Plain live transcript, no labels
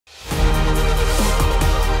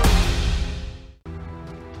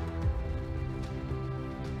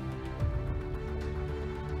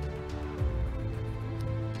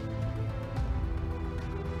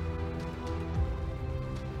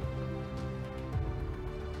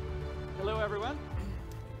everyone.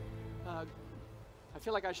 I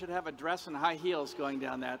feel like I should have a dress and high heels going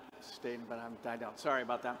down that stage, but I don't. Sorry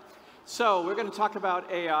about that. So we're going to talk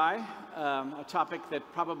about AI, a topic that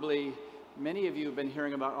probably many of you have been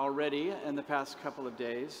hearing about already in the past couple of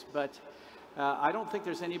days. But I don't think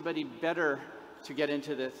there's anybody better to get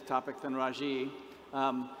into this topic than Ragy.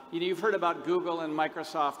 You've heard about Google and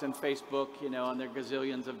Microsoft and Facebook, and their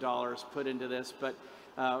gazillions of dollars put into this. But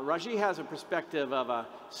Ragy has a perspective of a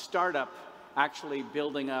startup actually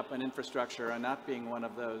building up an infrastructure and not being one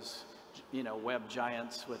of those, web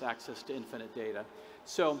giants with access to infinite data.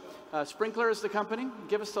 So Sprinklr is the company.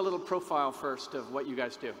 Give us a little profile first of what you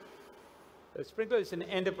guys do. Sprinklr is an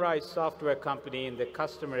enterprise software company in the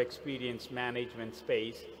customer experience management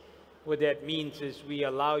space. What that means is we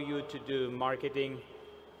allow you to do marketing,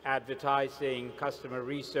 advertising, customer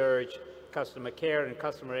research, customer care, and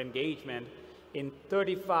customer engagement in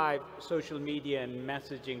 35 social media and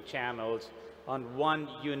messaging channels on one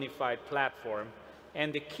unified platform.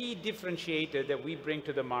 And the key differentiator that we bring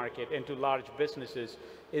to the market and to large businesses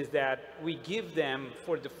is that we give them,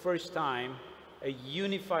 for the first time, a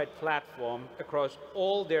unified platform across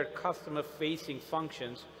all their customer-facing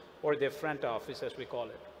functions, or their front office, as we call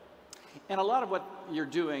it. And a lot of what you're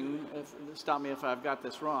doing, stop me if I've got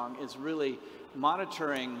this wrong, is really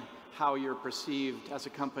monitoring how you're perceived as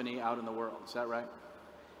a company out in the world. Is that right?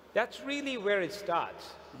 That's really where it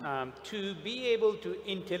starts. To be able to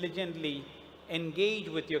intelligently engage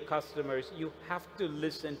with your customers, you have to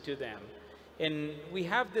listen to them. And we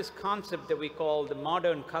have this concept that we call the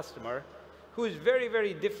modern customer, who is very,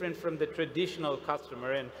 very different from the traditional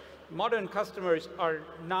customer. And modern customers are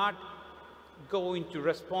not going to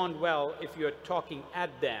respond well if you're talking at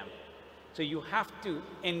them. So you have to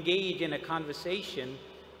engage in a conversation.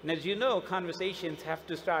 And as you know, conversations have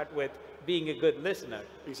to start with being a good listener.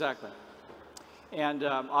 Exactly. And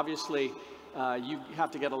obviously, you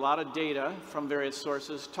have to get a lot of data from various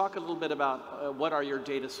sources. Talk a little bit about what are your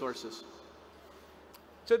data sources?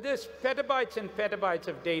 So there's petabytes and petabytes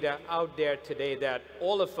of data out there today that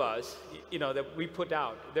all of us, that we put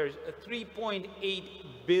out. There's 3.8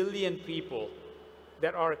 billion people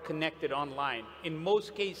that are connected online, in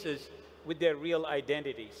most cases with their real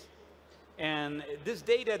identities. And this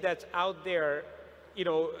data that's out there,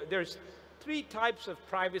 there's 3 types of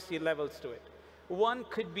privacy levels to it. One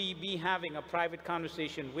could be me having a private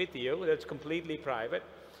conversation with you that's completely private.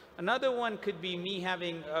 Another one could be me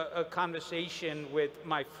having a conversation with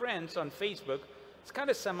my friends on Facebook. It's kind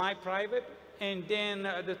of semi-private. And then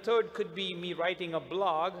the third could be me writing a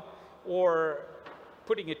blog or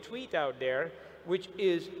putting a tweet out there, which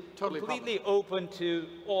is completely open to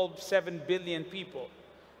all 7 billion people.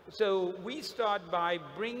 So we start by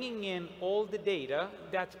bringing in all the data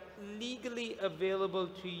that's legally available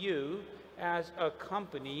to you as a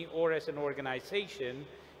company or as an organization.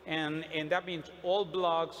 And that means all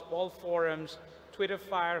blogs, all forums, Twitter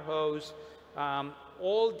firehose,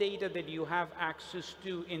 all data that you have access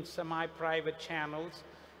to in semi-private channels.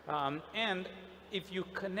 And if you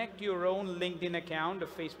connect your own LinkedIn account, or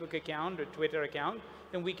Facebook account, or Twitter account,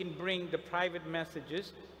 then we can bring the private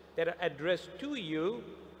messages that are addressed to you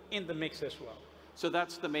in the mix as well. So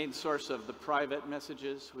that's the main source of the private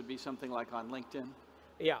messages, would be something like on LinkedIn?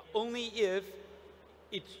 Yeah, only if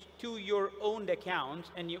it's to your own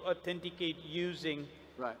account and you authenticate using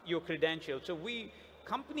your credentials. So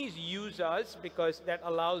companies use us because that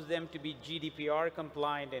allows them to be GDPR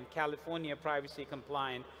compliant and California privacy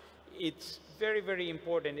compliant. It's very, very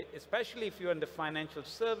important, especially if you're in the financial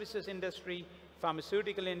services industry,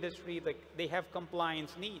 pharmaceutical industry, like they have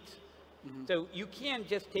compliance needs. Mm-hmm. So you can't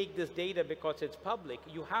just take this data because it's public.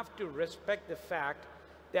 You have to respect the fact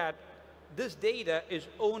that this data is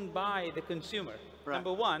owned by the consumer,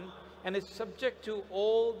 number one, and it's subject to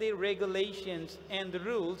all the regulations and the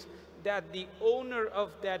rules that the owner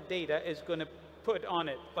of that data is going to put on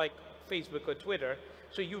it, like Facebook or Twitter.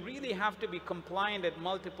 So you really have to be compliant at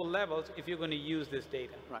multiple levels if you're going to use this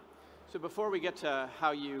data. Right. So before we get to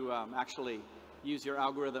how you actually use your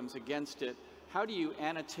algorithms against it, how do you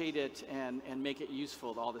annotate it and make it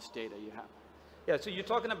useful to all this data you have? Yeah, so you're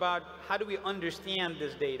talking about how do we understand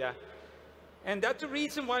this data? And that's the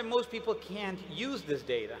reason why most people can't use this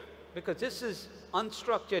data, because this is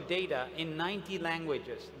unstructured data in 90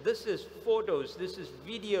 languages. This is photos, this is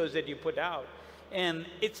videos that you put out. And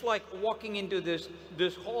it's like walking into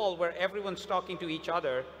this hall where everyone's talking to each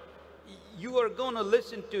other. You are going to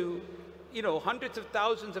listen to, hundreds of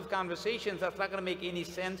thousands of conversations. That's not going to make any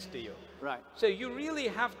sense to you. Right. So you really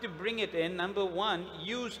have to bring it in. Number one,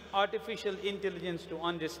 use artificial intelligence to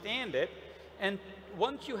understand it. And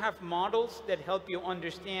once you have models that help you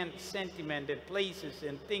understand sentiment and places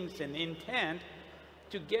and things and intent,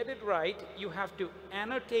 to get it right, you have to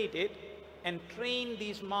annotate it and train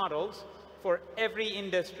these models for every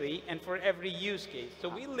industry and for every use case. So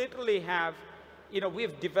we literally have,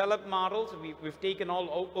 we've developed models, we've taken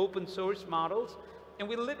all open source models, and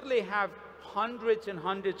we literally have hundreds and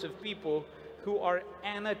hundreds of people who are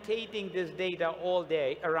annotating this data all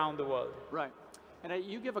day around the world. Right. And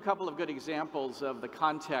you give a couple of good examples of the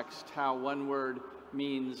context, how one word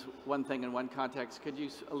means one thing in one context. Could you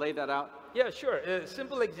lay that out? Yeah, sure. A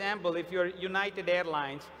simple example, if you're United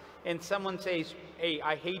Airlines and someone says, hey,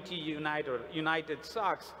 I hate you, United, or United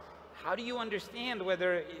sucks, how do you understand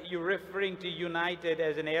whether you're referring to United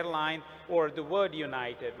as an airline or the word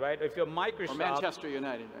United, right? If you're Microsoft... Or Manchester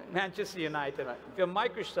United, right? Manchester United. Right. If you're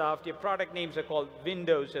Microsoft, your product names are called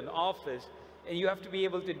Windows and Office, and you have to be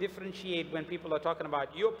able to differentiate when people are talking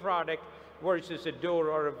about your product versus a door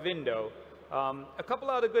or a window. A couple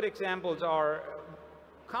other good examples are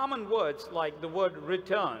common words like the word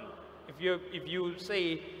return. If you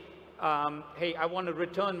say, hey, I want to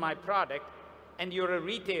return my product, and you're a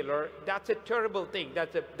retailer, that's a terrible thing.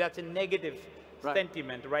 That's a negative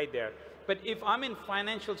sentiment right there. But if I'm in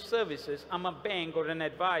financial services, I'm a bank or an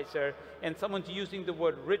advisor, and someone's using the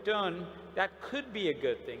word return, that could be a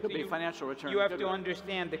good thing. Could be financial return. You have to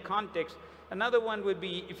understand the context. Another one would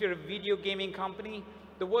be, if you're a video gaming company,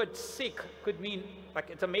 the word sick could mean, like,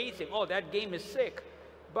 it's amazing. Oh, that game is sick.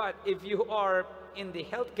 But if you are in the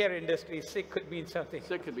healthcare industry, sick could mean something.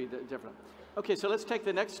 Sick could be different. Okay, so let's take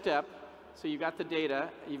the next step. So you got the data,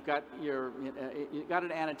 you got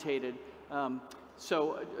it annotated.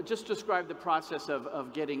 So just describe the process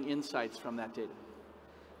of getting insights from that data.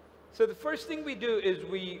 So the first thing we do is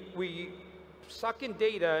we suck in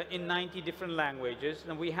data in 90 different languages,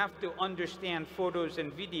 and we have to understand photos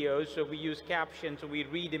and videos, so we use captions, so we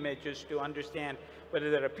read images to understand whether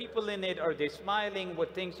there are people in it, are they smiling,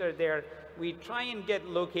 what things are there. We try and get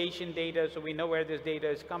location data, so we know where this data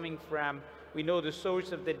is coming from, we know the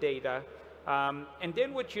source of the data, and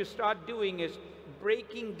then what you start doing is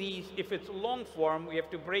breaking these. If it's long form, we have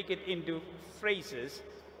to break it into phrases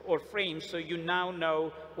or frames, so you now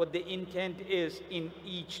know what the intent is in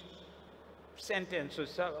each sentence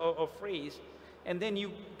or phrase. And then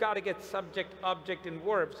you got to get subject, object, and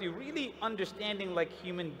verb. So you're really understanding like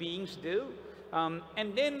human beings do.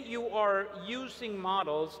 And then you are using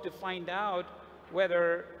models to find out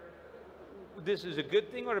whether this is a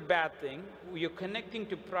good thing or a bad thing. You're connecting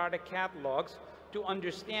to product catalogs to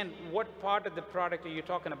understand what part of the product are you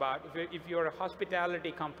talking about. If you're a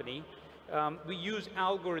hospitality company, we use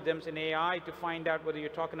algorithms and AI to find out whether you're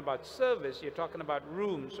talking about service, you're talking about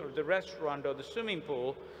rooms, or the restaurant, or the swimming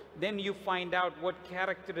pool. Then you find out what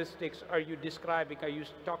characteristics are you describing. Are you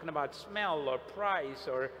talking about smell, or price,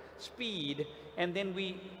 or speed? And then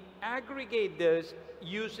we aggregate this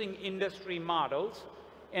using industry models,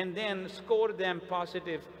 and then score them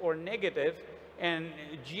positive or negative, and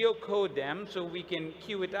geocode them so we can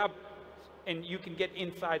queue it up, and you can get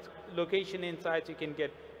insights, location insights, you can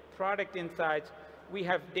get product insights. We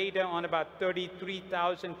have data on about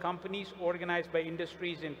 33,000 companies organized by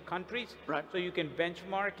industries and countries. Right. So you can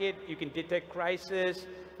benchmark it, you can detect crisis,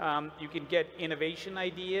 you can get innovation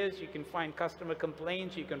ideas, you can find customer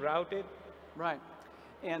complaints, you can route it. Right.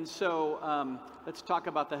 And so let's talk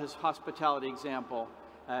about the hospitality example.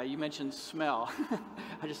 You mentioned smell.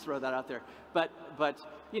 I just throw that out there. But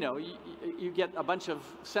you know, you get a bunch of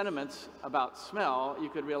sentiments about smell. You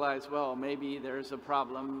could realize, well, maybe there's a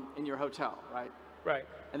problem in your hotel, right? Right.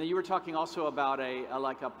 And then you were talking also about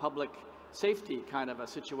like a public safety kind of a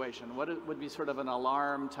situation. What would be sort of an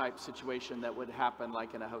alarm type situation that would happen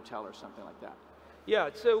like in a hotel or something like that? Yeah,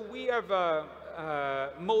 so we have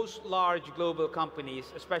most large global companies,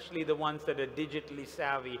 especially the ones that are digitally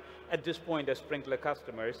savvy at this point as Sprinklr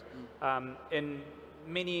customers. And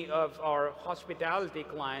many of our hospitality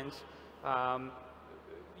clients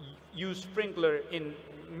use Sprinklr in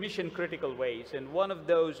mission critical ways. And one of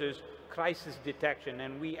those is crisis detection.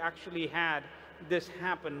 And we actually had this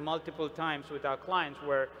happen multiple times with our clients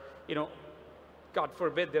where, you know, God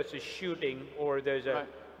forbid there's a shooting or there's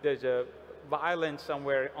a violence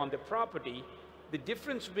somewhere on the property. The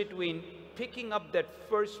difference between picking up that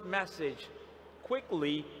first message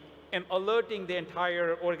quickly and alerting the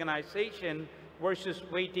entire organization versus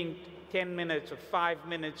waiting 10 minutes or 5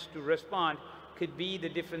 minutes to respond could be the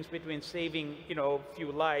difference between saving, you know, a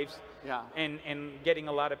few lives and getting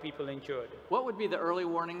a lot of people injured. What would be the early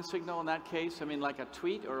warning signal in that case? I mean, like a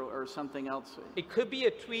tweet or something else? It could be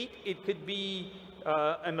a tweet, it could be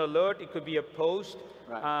an alert, it could be a post.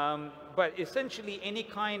 Right. but essentially any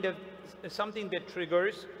kind of something that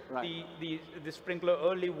triggers right. the Sprinklr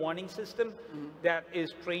early warning system that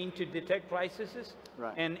is trained to detect crises.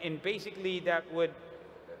 Right. And basically that would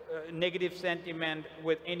negative sentiment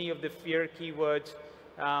with any of the fear keywords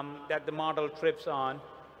that the model trips on,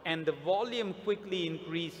 and the volume quickly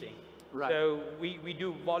increasing. Right. So we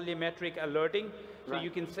do volumetric alerting. So Right.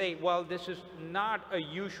 you can say, well, this is not a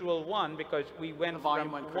usual one because we went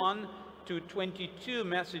from 1 to 22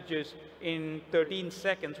 messages in 13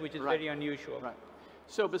 seconds, which is right. very unusual. Right.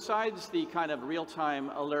 So besides the kind of real-time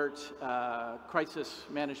alert crisis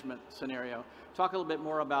management scenario, talk a little bit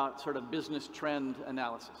more about sort of business trend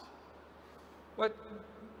analysis. Well,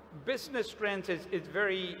 business trends is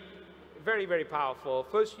very, very powerful.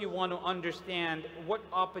 First, you want to understand what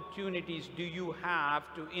opportunities do you have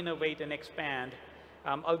to innovate and expand.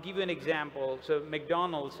 I'll give you an example. So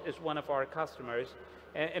McDonald's is one of our customers.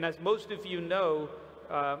 And as most of you know,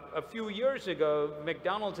 a few years ago,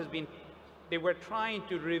 McDonald's they were trying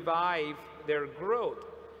to revive their growth.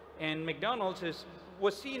 And McDonald's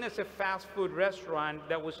was seen as a fast food restaurant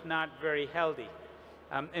that was not very healthy.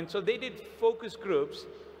 And so they did focus groups,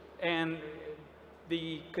 and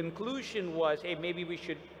the conclusion was, hey, maybe we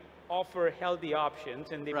should offer healthy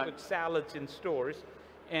options, and they right. put salads in stores,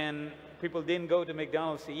 and people didn't go to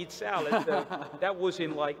McDonald's to eat salad, so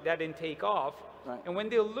that didn't take off. Right. And when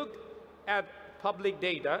they looked at public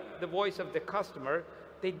data, the voice of the customer,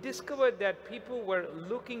 they discovered that people were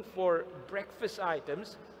looking for breakfast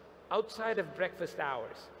items outside of breakfast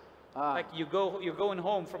hours. Like you're going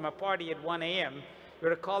home from a party at 1 a.m.,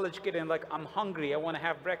 you're a college kid and like, I'm hungry, I want to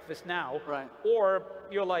have breakfast now. Right. Or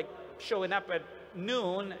you're like showing up at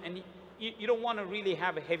noon and you don't want to really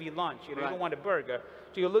have a heavy lunch. You right. don't want a burger.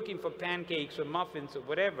 So you're looking for pancakes or muffins or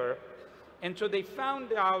whatever. And so they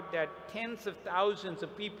found out that tens of thousands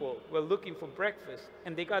of people were looking for breakfast,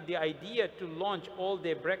 and they got the idea to launch all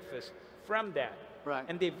their breakfast from that. Right.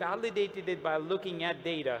 And they validated it by looking at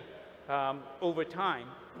data over time.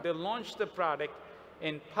 They launched the product,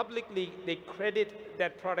 and publicly they credit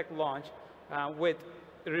that product launch with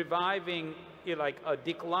reviving like a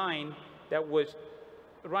decline that was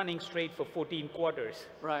running straight for 14 quarters.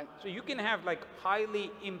 Right. So you can have like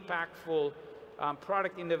highly impactful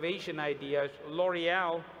product innovation ideas.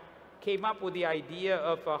 L'Oreal came up with the idea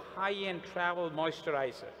of a high-end travel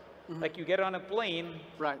moisturizer. Mm-hmm. Like you get on a plane,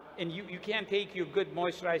 right. and you can't take your good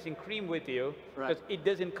moisturizing cream with you because right. it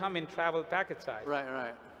doesn't come in travel packet size. Right,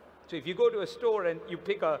 right. So if you go to a store and you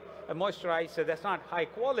pick a moisturizer that's not high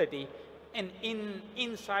quality, and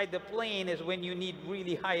inside the plane is when you need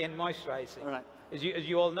really high-end moisturizing. Right. As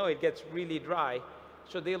you all know, it gets really dry.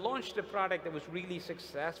 So they launched a product that was really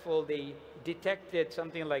successful. They detected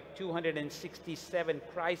something like 267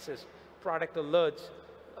 crisis product alerts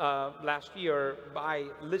last year by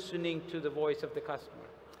listening to the voice of the customer.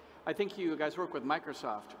 I think you guys work with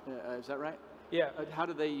Microsoft, is that right? Yeah. How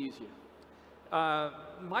do they use you?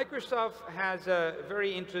 Microsoft has a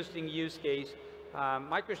very interesting use case.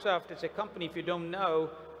 Microsoft is a company, if you don't know,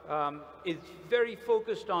 is very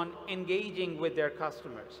focused on engaging with their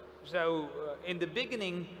customers. So in the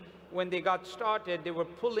beginning, when they got started, they were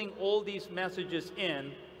pulling all these messages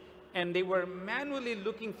in, and they were manually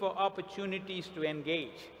looking for opportunities to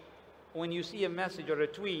engage. When you see a message or a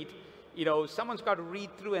tweet, you know, someone's got to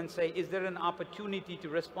read through and say, is there an opportunity to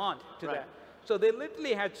respond to right. that? So they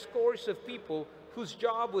literally had scores of people whose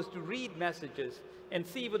job was to read messages and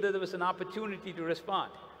see whether there was an opportunity to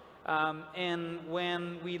respond. And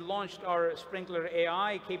when we launched our Sprinklr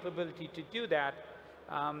AI capability to do that,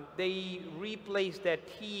 they replaced that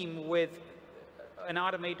team with an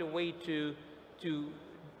automated way to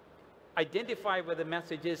identify whether the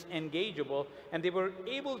message is engageable, and they were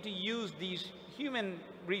able to use these human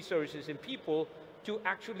resources and people to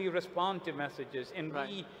actually respond to messages. And right.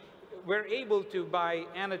 we were able to, by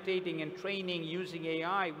annotating and training using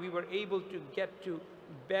AI, we were able to get to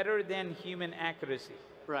better than human accuracy.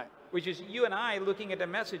 Right. Which is you and I looking at a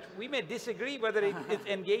message, we may disagree whether it's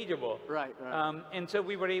engageable. Right, right. And so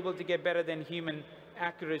we were able to get better than human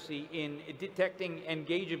accuracy in detecting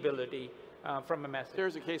engageability from a message.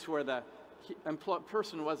 There's a case where the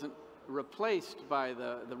person wasn't replaced by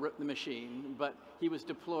the machine, but he was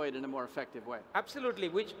deployed in a more effective way. Absolutely,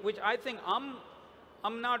 which I think,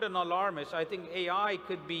 I'm not an alarmist. I think AI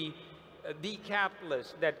could be the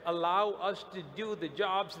catalyst that allow us to do the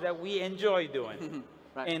jobs that we enjoy doing.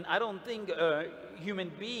 Right. And I don't think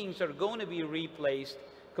human beings are going to be replaced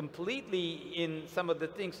completely in some of the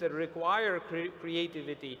things that require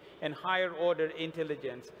creativity and higher order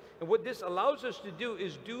intelligence. And what this allows us to do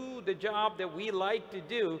is do the job that we like to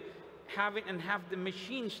do, have the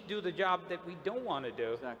machines do the job that we don't want to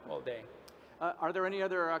do all day. Are there any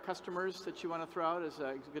other customers that you want to throw out as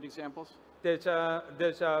good examples?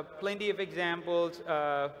 There's plenty of examples.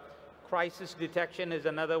 Crisis detection is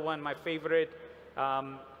another one, my favorite.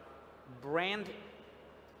 Brand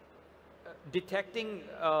detecting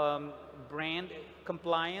brand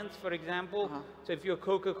compliance, for example. So if you're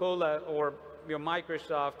Coca-Cola or you're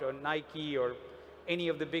Microsoft or Nike or any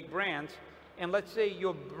of the big brands, and let's say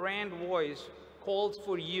your brand voice calls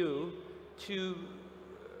for you to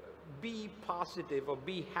be positive or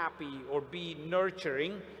be happy or be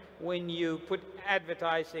nurturing when you put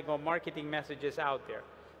advertising or marketing messages out there.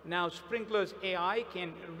 Now, Sprinklr's AI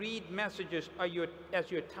can read messages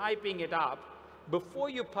as you're typing it up before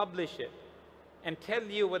you publish it and tell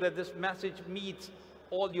you whether this message meets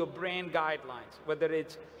all your brand guidelines, whether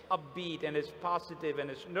it's upbeat and it's positive and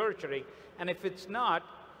it's nurturing. And if it's not,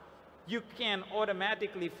 you can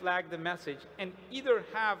automatically flag the message and either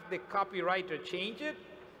have the copywriter change it,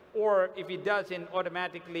 or if he doesn't,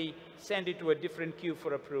 automatically send it to a different queue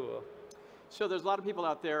for approval. So there's a lot of people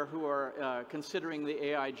out there who are considering the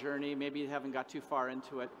AI journey, maybe haven't got too far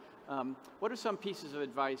into it. What are some pieces of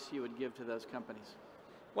advice you would give to those companies?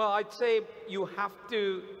 Well, I'd say you have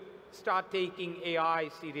to start taking AI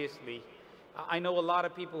seriously. I know a lot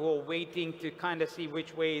of people who are waiting to kind of see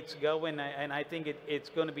which way it's going, and I think it's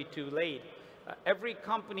going to be too late. Every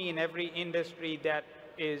company in every industry that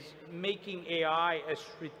is making AI a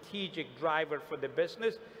strategic driver for the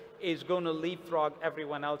business is going to leapfrog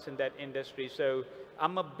everyone else in that industry. So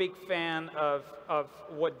I'm a big fan of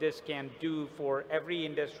what this can do for every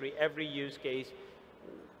industry, every use case.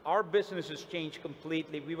 Our business has changed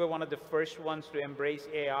completely. We were one of the first ones to embrace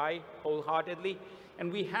AI wholeheartedly,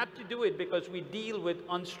 and we had to do it because we deal with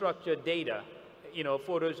unstructured data, you know,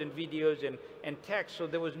 photos and videos and text, so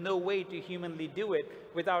there was no way to humanly do it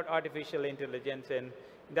without artificial intelligence, and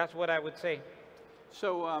that's what I would say.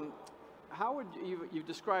 So how would you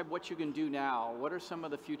describe what you can do now? What are some of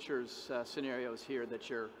the futures scenarios here that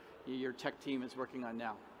your tech team is working on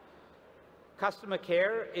now? Customer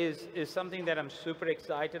care is something that I'm super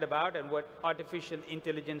excited about, and what artificial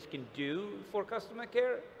intelligence can do for customer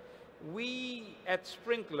care. We, at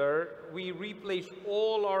Sprinklr, we replaced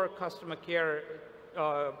all our customer care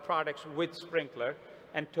products with Sprinklr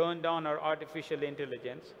and turned on our artificial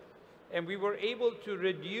intelligence. And we were able to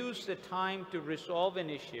reduce the time to resolve an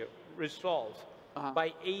issue,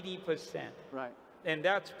 by 80%. Right. And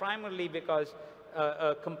that's primarily because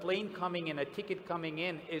a complaint coming in, a ticket coming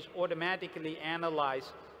in, is automatically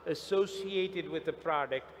analyzed, associated with the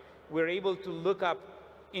product. We're able to look up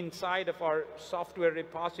inside of our software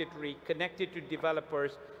repository, connected to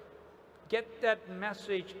developers, get that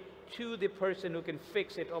message to the person who can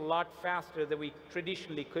fix it a lot faster than we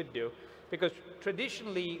traditionally could do. Because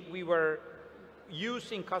traditionally, we were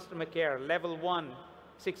using customer care, level 1,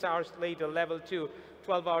 6 hours later, level 2,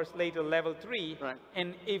 12 hours later, level 3. Right.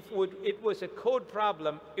 And if it was a code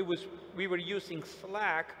problem, we were using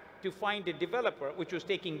Slack to find a developer, which was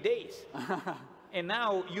taking days. And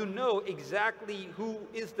now you know exactly who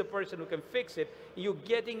is the person who can fix it. You're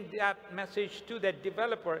getting that message to that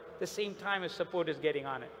developer at the same time as support is getting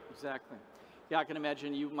on it. Exactly. Yeah, I can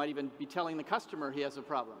imagine you might even be telling the customer he has a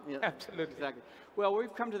problem. Yeah, absolutely. Exactly. Well,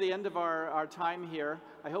 we've come to the end of our time here.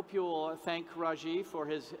 I hope you will thank Ragy for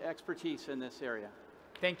his expertise in this area.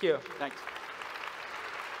 Thank you. Thanks.